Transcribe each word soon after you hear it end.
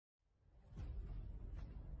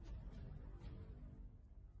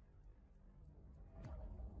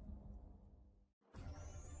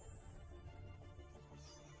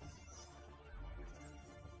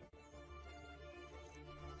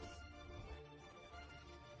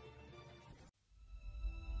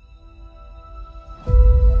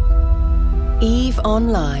EVE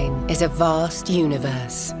Online is a vast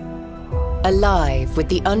universe, alive with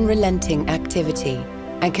the unrelenting activity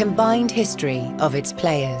and combined history of its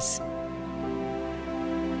players.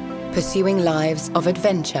 Pursuing lives of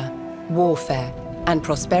adventure, warfare, and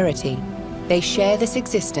prosperity, they share this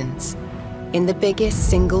existence in the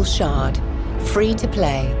biggest single shard,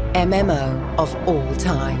 free-to-play MMO of all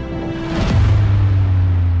time.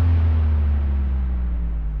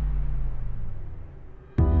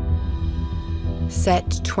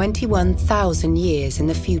 Set 21,000 years in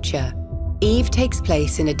the future, EVE takes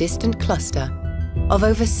place in a distant cluster of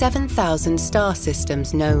over 7,000 star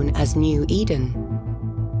systems known as New Eden.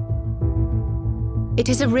 It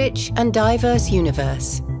is a rich and diverse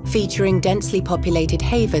universe featuring densely populated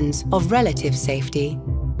havens of relative safety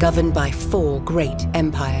governed by 4 great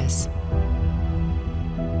empires.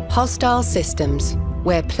 Hostile systems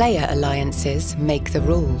where player alliances make the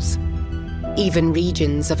rules. Even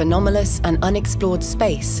regions of anomalous and unexplored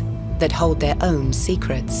space that hold their own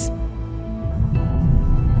secrets.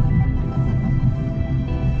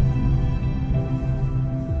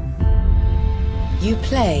 You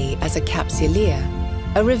play as a Capsuleer,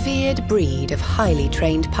 a revered breed of highly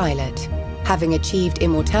trained pilot, having achieved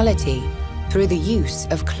immortality through the use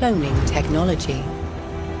of cloning technology.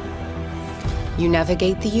 You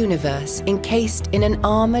navigate the universe encased in an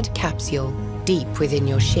armored capsule deep within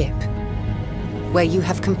your ship, where you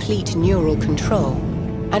have complete neural control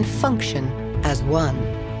and function as one.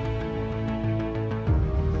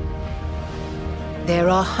 There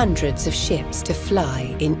are hundreds of ships to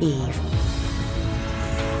fly in EVE.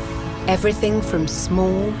 Everything from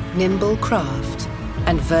small, nimble craft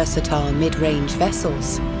and versatile mid-range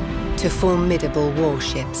vessels to formidable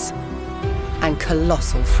warships and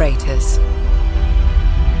colossal freighters.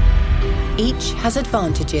 Each has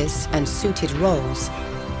advantages and suited roles,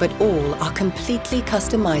 but all are completely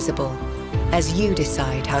customizable as you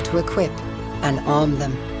decide how to equip and arm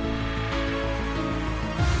them.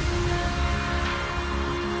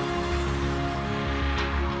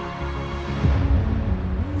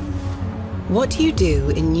 What you do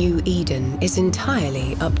in New Eden is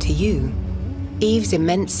entirely up to you. EVE's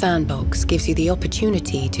immense sandbox gives you the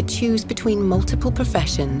opportunity to choose between multiple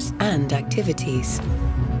professions and activities.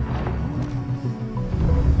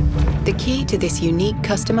 The key to this unique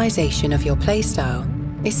customization of your playstyle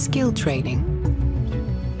is skill training.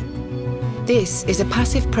 This is a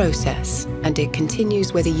passive process, and it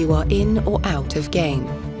continues whether you are in or out of game.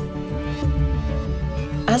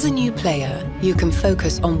 As a new player, you can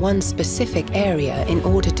focus on one specific area in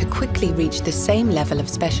order to quickly reach the same level of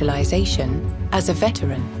specialization as a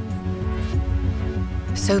veteran.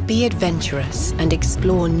 So be adventurous and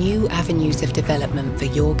explore new avenues of development for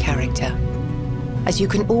your character, as you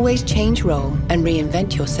can always change role and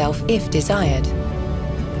reinvent yourself if desired.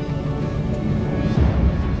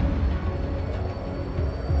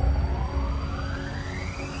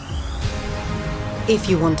 If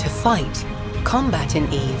you want to fight, combat in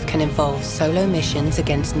EVE can involve solo missions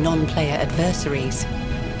against non-player adversaries,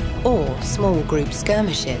 or small group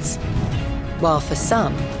skirmishes, while for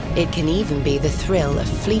some, it can even be the thrill of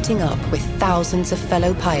fleeting up with thousands of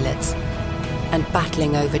fellow pilots and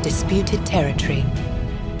battling over disputed territory.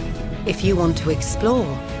 If you want to explore,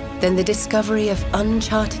 then the discovery of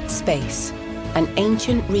uncharted space and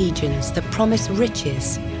ancient regions that promise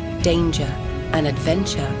riches, danger, and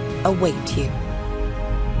adventure await you.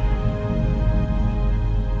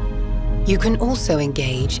 You can also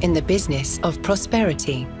engage in the business of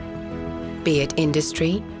prosperity, be it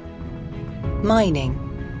industry, mining,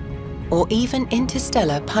 or even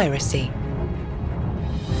interstellar piracy.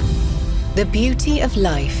 The beauty of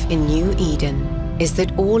life in New Eden is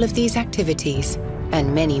that all of these activities,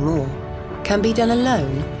 and many more, can be done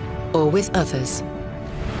alone or with others.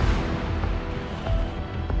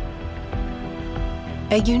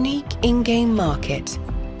 A unique in-game market,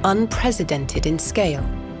 unprecedented in scale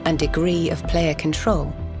and degree of player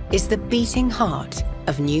control, is the beating heart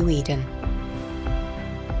of New Eden.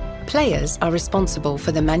 Players are responsible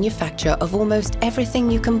for the manufacture of almost everything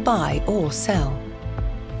you can buy or sell.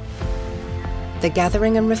 The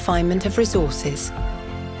gathering and refinement of resources,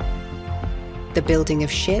 the building of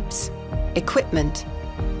ships, equipment,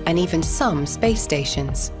 and even some space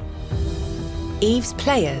stations. EVE's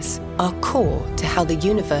players are core to how the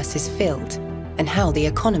universe is filled and how the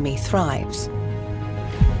economy thrives.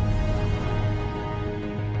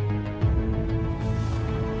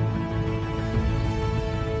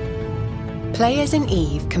 Players in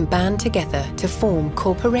EVE can band together to form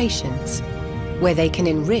corporations where they can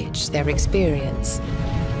enrich their experience,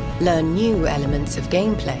 learn new elements of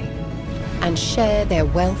gameplay, and share their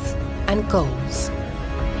wealth and goals.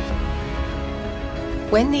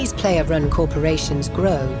 When these player-run corporations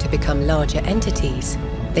grow to become larger entities,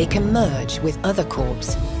 they can merge with other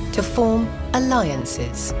corps to form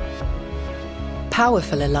alliances.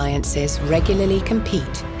 Powerful alliances regularly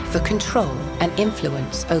compete for control and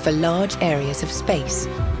influence over large areas of space,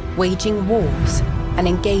 waging wars and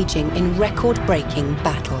engaging in record-breaking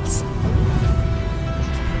battles.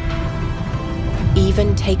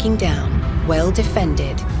 Even taking down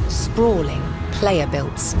well-defended, sprawling,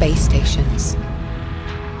 player-built space stations.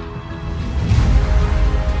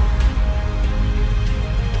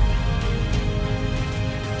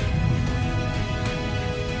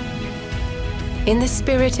 In the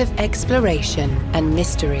spirit of exploration and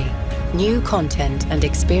mystery, new content and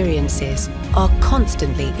experiences are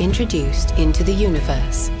constantly introduced into the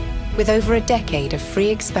universe, with over a decade of free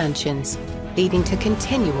expansions leading to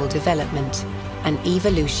continual development and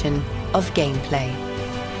evolution of gameplay.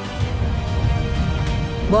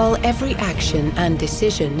 While every action and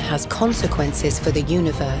decision has consequences for the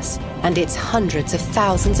universe and its hundreds of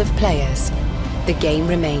thousands of players, the game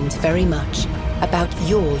remains very much about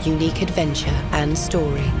your unique adventure and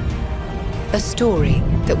story. A story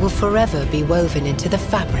that will forever be woven into the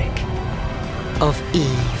fabric of Eve.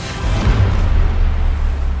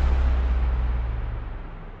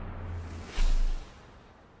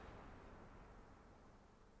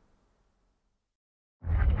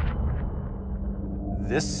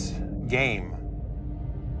 This game,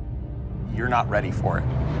 you're not ready for it.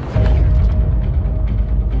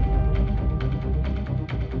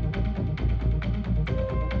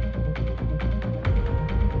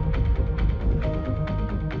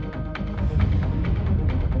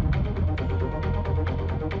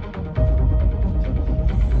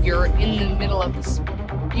 You're in the middle of this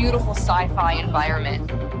beautiful sci-fi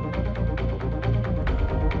environment,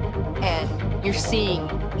 and you're seeing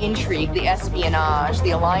intrigue, the espionage, the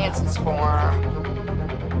alliances form,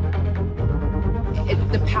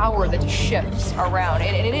 the power that just shifts around,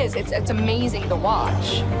 and it's amazing to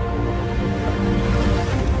watch.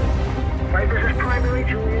 Right, this is primary,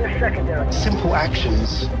 Julia, secondary. Simple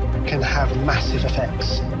actions can have massive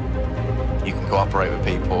effects. You can cooperate with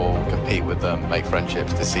people, compete with them, make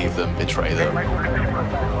friendships, deceive them, betray them.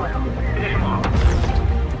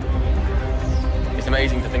 It's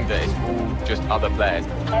amazing to think that it's all just other players.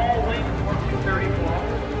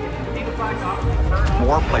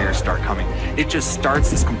 More players start coming. It just starts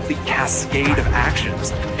this complete cascade of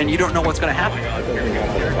actions, and you don't know what's going to happen.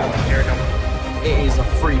 It is a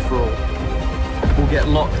free-for-all. We'll get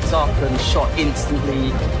locked up and shot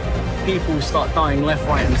instantly. People start dying left,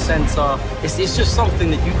 right, and center. It's just something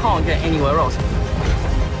that you can't get anywhere else.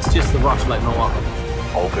 It's just the rush like no other.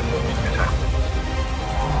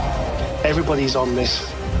 Everybody's on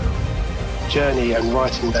this journey and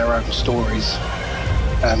writing their own stories,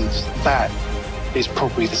 and that is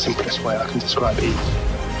probably the simplest way I can describe Eve.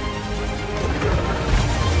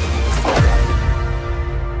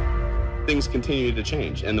 Things continue to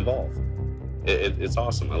change and evolve. It's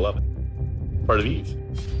awesome. I love it. Part of Eve.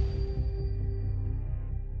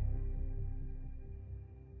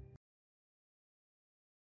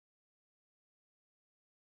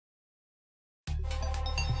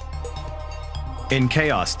 In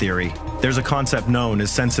chaos theory, there's a concept known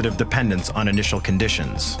as sensitive dependence on initial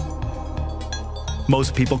conditions.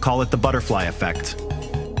 Most people call it the butterfly effect.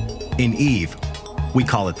 In Eve, we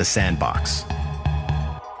call it the sandbox.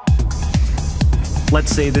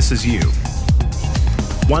 Let's say this is you.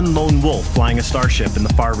 One lone wolf flying a starship in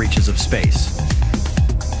the far reaches of space.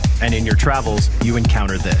 And in your travels, you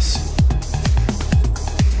encounter this.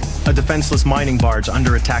 A defenseless mining barge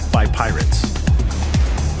under attack by pirates.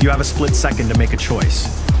 You have a split second to make a choice.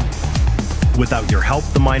 Without your help,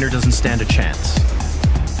 the miner doesn't stand a chance.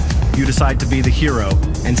 You decide to be the hero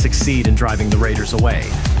and succeed in driving the raiders away.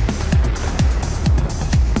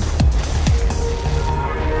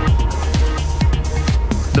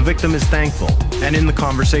 The victim is thankful, and in the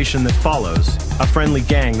conversation that follows, a friendly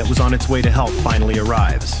gang that was on its way to help finally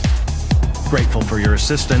arrives. Grateful for your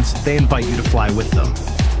assistance, they invite you to fly with them.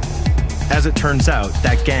 As it turns out,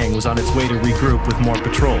 that gang was on its way to regroup with more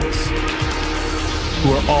patrols,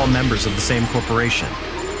 who are all members of the same corporation,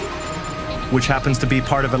 which happens to be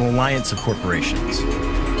part of an alliance of corporations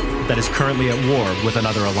that is currently at war with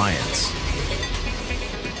another alliance,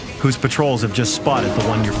 whose patrols have just spotted the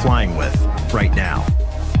one you're flying with right now.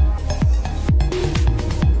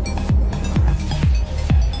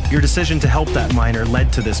 Your decision to help that miner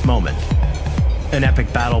led to this moment, an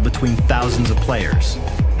epic battle between thousands of players,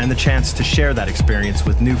 and the chance to share that experience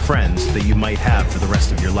with new friends that you might have for the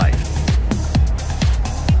rest of your life.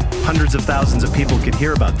 Hundreds of thousands of people could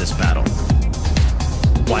hear about this battle.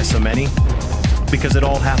 Why so many? Because it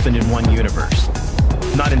all happened in one universe,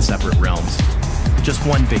 not in separate realms, just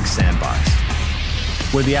one big sandbox,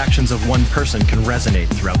 where the actions of one person can resonate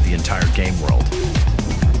throughout the entire game world.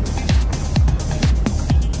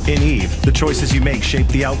 In EVE, the choices you make shape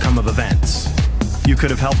the outcome of events. You could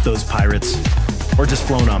have helped those pirates, or just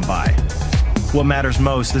flown on by. What matters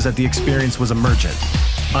most is that the experience was emergent,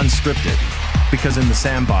 unscripted, because in the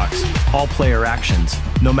sandbox, all player actions,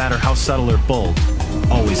 no matter how subtle or bold,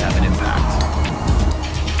 always have an impact.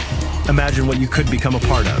 Imagine what you could become a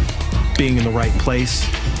part of. Being in the right place,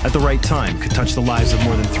 at the right time, could touch the lives of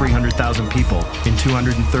more than 300,000 people in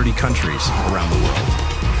 230 countries around the world.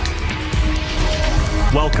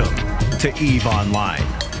 Welcome to EVE Online.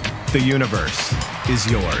 The universe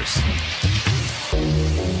is yours.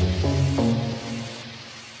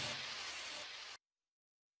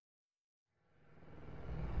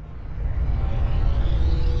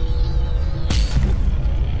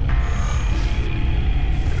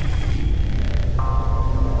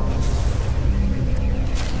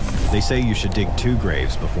 They say you should dig 2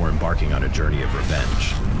 graves before embarking on a journey of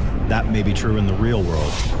revenge. That may be true in the real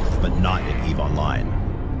world, but not in EVE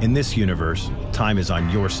Online. In this universe, time is on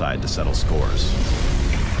your side to settle scores.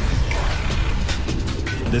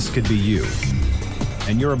 This could be you,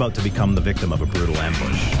 and you're about to become the victim of a brutal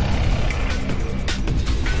ambush.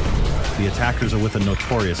 The attackers are with a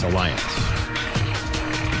notorious alliance.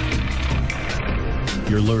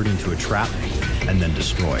 You're lured into a trap and then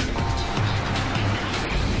destroyed.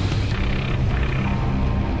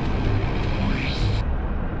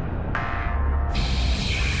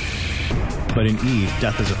 But in EVE,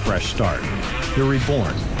 death is a fresh start. You're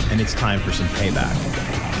reborn, and it's time for some payback.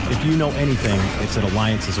 If you know anything, it's that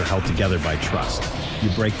alliances are held together by trust. You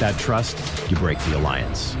break that trust, you break the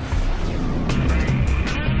alliance.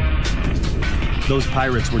 Those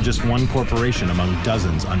pirates were just one corporation among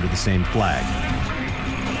dozens under the same flag.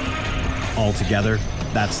 Altogether,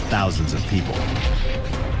 that's thousands of people.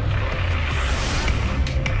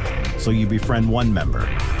 So you befriend one member,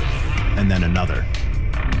 and then another.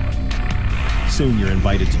 Soon you're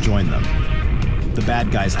invited to join them. The bad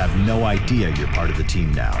guys have no idea you're part of the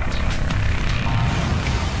team now.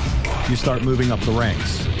 You start moving up the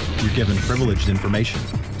ranks. You're given privileged information,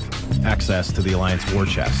 access to the Alliance war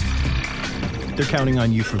chest. They're counting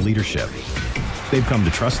on you for leadership. They've come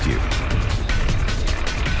to trust you.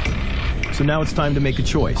 So now it's time to make a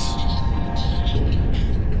choice.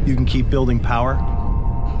 You can keep building power,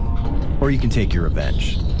 or you can take your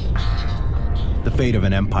revenge. The fate of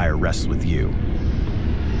an empire rests with you.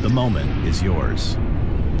 The moment is yours.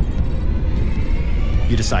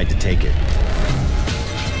 You decide to take it.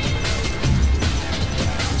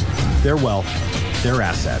 Their wealth, their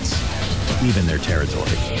assets, even their territory.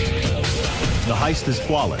 The heist is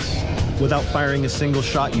flawless. Without firing a single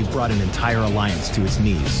shot, you've brought an entire alliance to its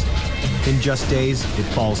knees. In just days, it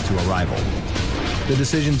falls to a rival. The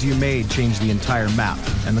decisions you made change the entire map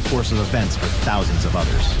and the course of events for thousands of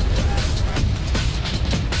others.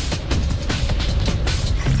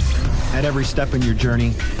 At every step in your journey,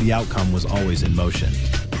 the outcome was always in motion.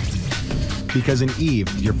 Because in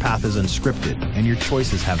EVE, your path is unscripted and your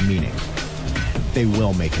choices have meaning. They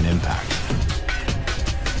will make an impact.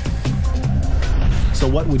 So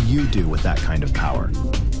what would you do with that kind of power?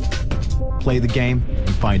 Play the game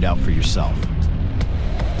and find out for yourself.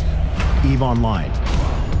 EVE Online.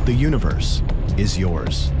 The universe is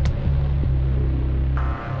yours.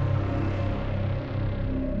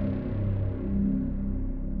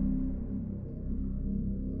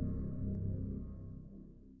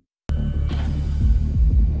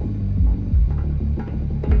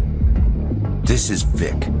 This is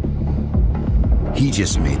Vic. He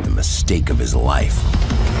just made the mistake of his life.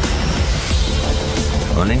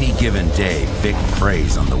 On any given day, Vic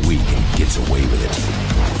preys on the weak and gets away with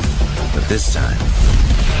it. But this time,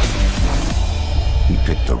 he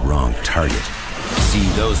picked the wrong target. See,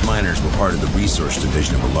 those miners were part of the resource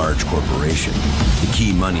division of a large corporation, the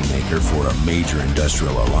key moneymaker for a major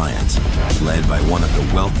industrial alliance, led by one of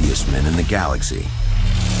the wealthiest men in the galaxy.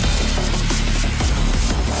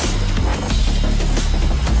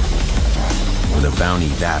 With a bounty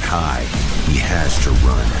that high, he has to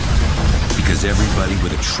run. Because everybody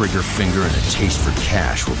with a trigger finger and a taste for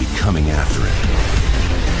cash will be coming after him.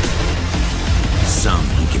 Some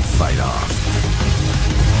he can fight off.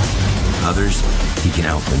 Others he can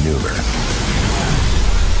outmaneuver.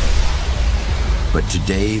 But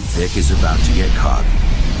today, Vic is about to get caught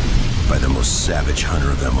by the most savage hunter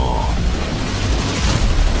of them all.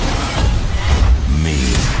 Me.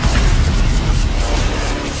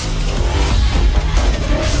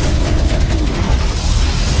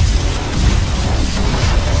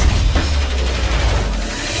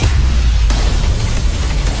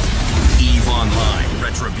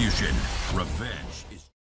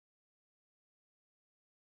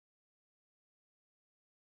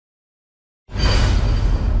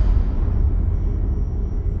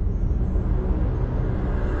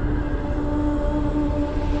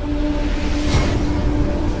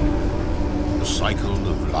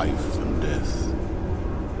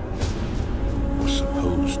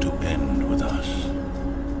 end with us.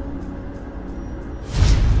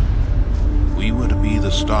 We were to be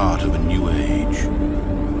the start of a new age.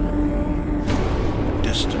 A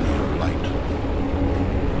destiny of light.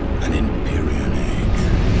 An Empyrean age.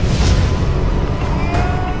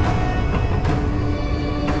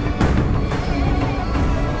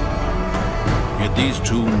 Yet these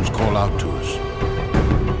tombs call out to us.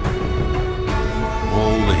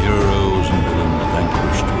 All the heroes and villains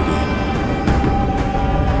vanquished within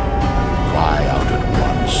cry out at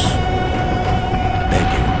once,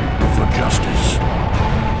 begging for justice.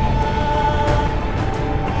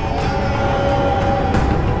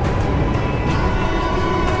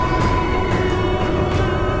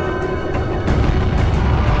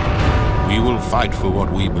 We will fight for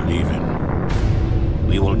what we believe in.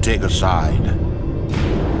 We will take a side,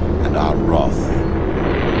 and our wrath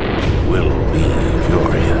will be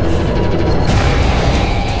furious.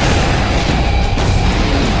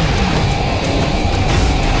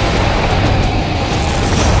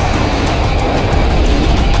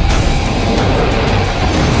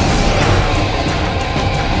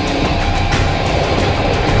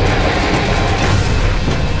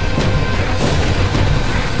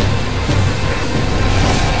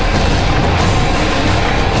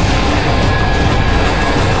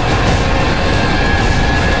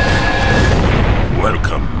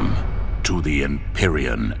 Welcome to the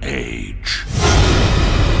Empyrean Age.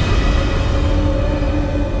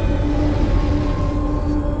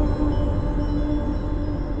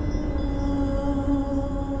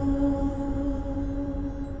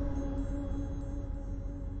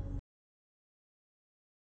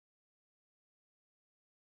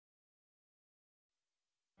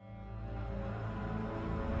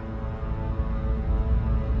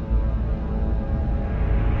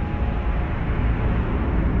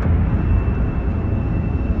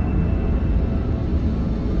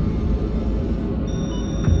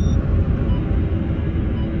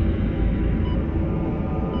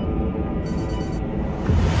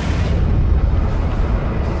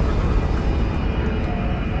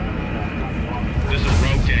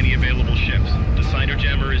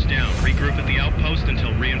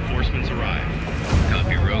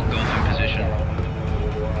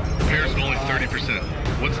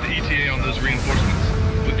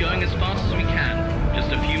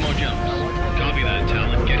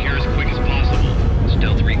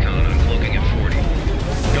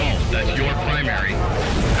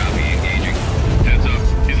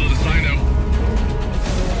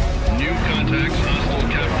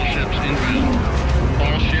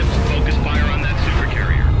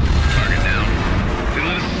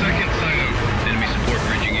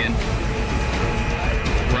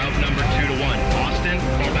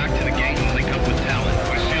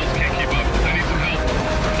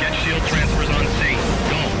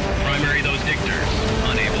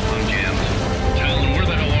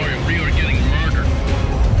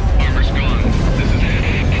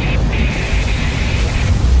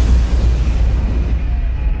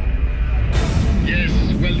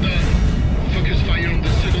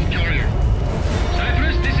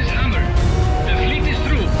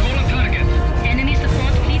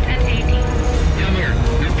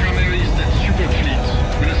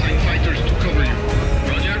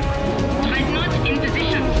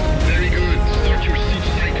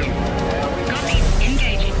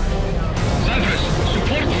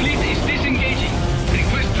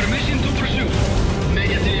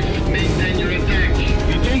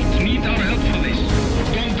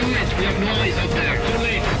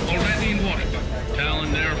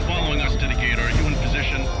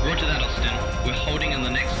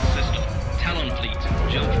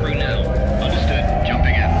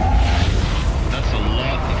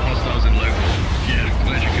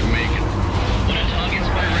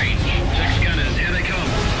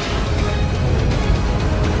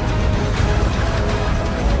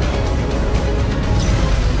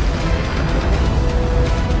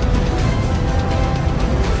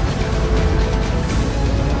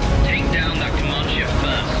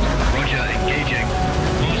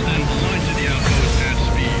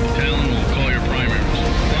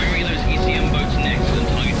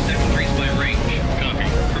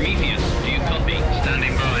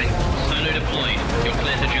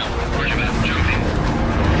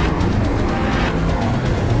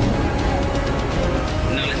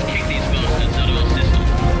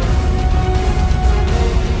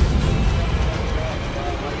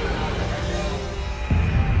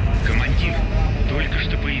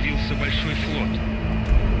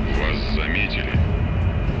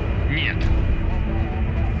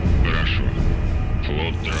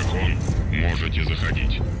 Можете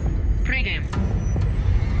заходить. Прыгаем.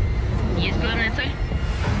 Есть главная цель?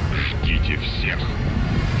 Ждите всех.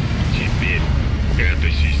 Теперь эта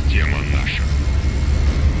система наша.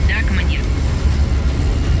 Да, командир.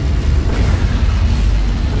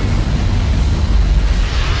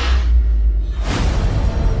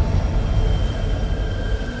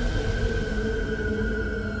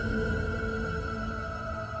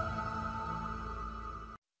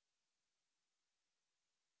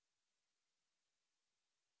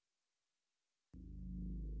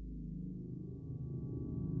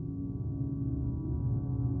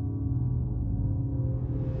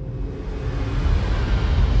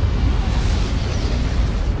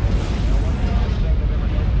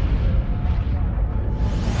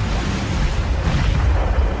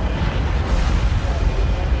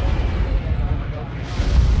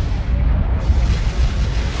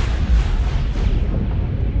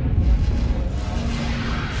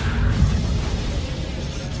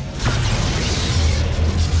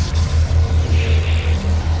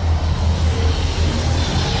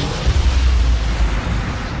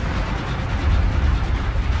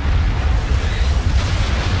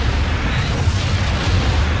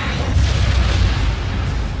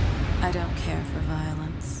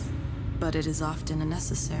 But it is often a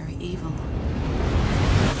necessary evil.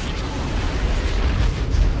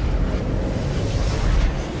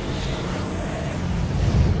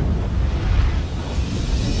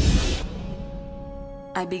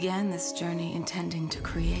 I began this journey intending to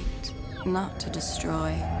create, not to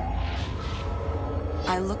destroy.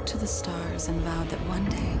 I looked to the stars and vowed that one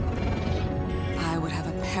day I would have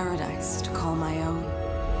a paradise to call my own.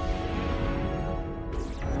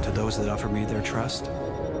 To those that offer me their trust,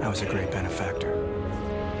 I was a great benefactor.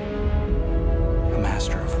 A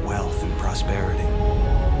master of wealth and prosperity.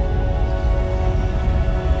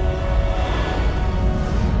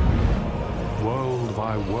 World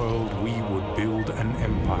by world, we would build an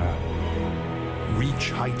empire. Reach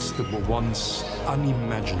heights that were once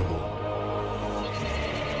unimaginable.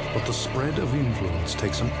 But the spread of influence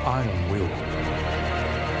takes an iron will.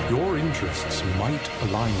 Your interests might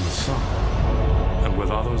align with some, and with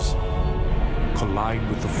others, collide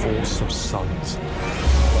with the force of suns.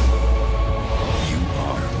 You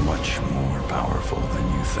are much more powerful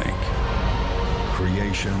than you think.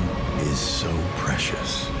 Creation is so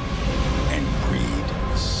precious, and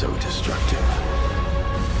greed so destructive.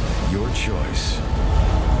 Your choice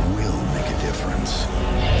will make a difference,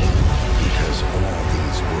 because all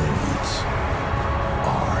these worlds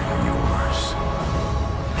are yours.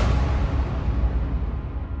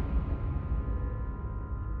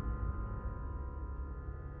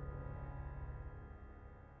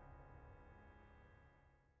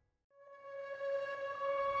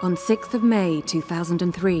 On 6th of May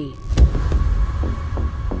 2003,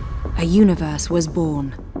 a universe was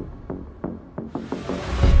born.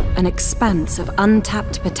 An expanse of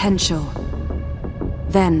untapped potential.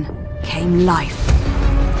 Then came life.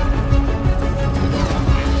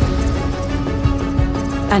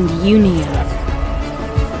 And union.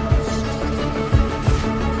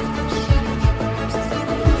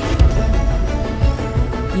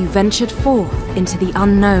 You ventured forth into the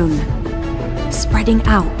unknown, spreading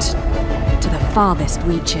out to the farthest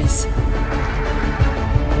reaches.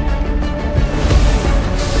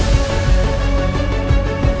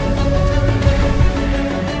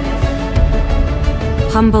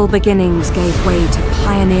 Humble beginnings gave way to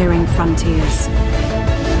pioneering frontiers.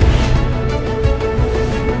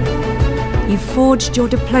 You forged your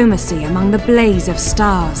diplomacy among the blaze of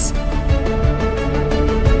stars.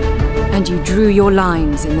 And you drew your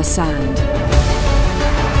lines in the sand.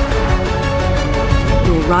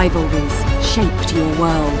 Your rivalries shaped your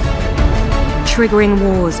world, triggering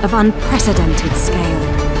wars of unprecedented scale.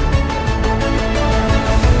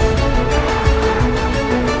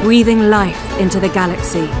 Breathing life into the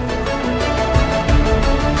galaxy,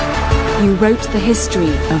 you wrote the history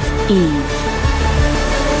of Eve.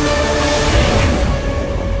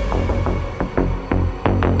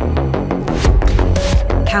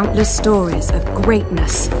 Countless stories of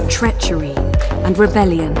greatness, treachery, and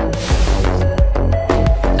rebellion.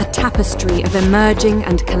 A tapestry of emerging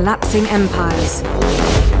and collapsing empires.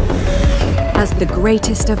 As the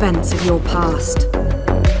greatest events of your past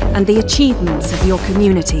and the achievements of your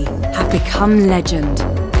community have become legend,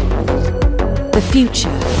 the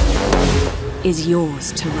future is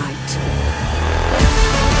yours to write.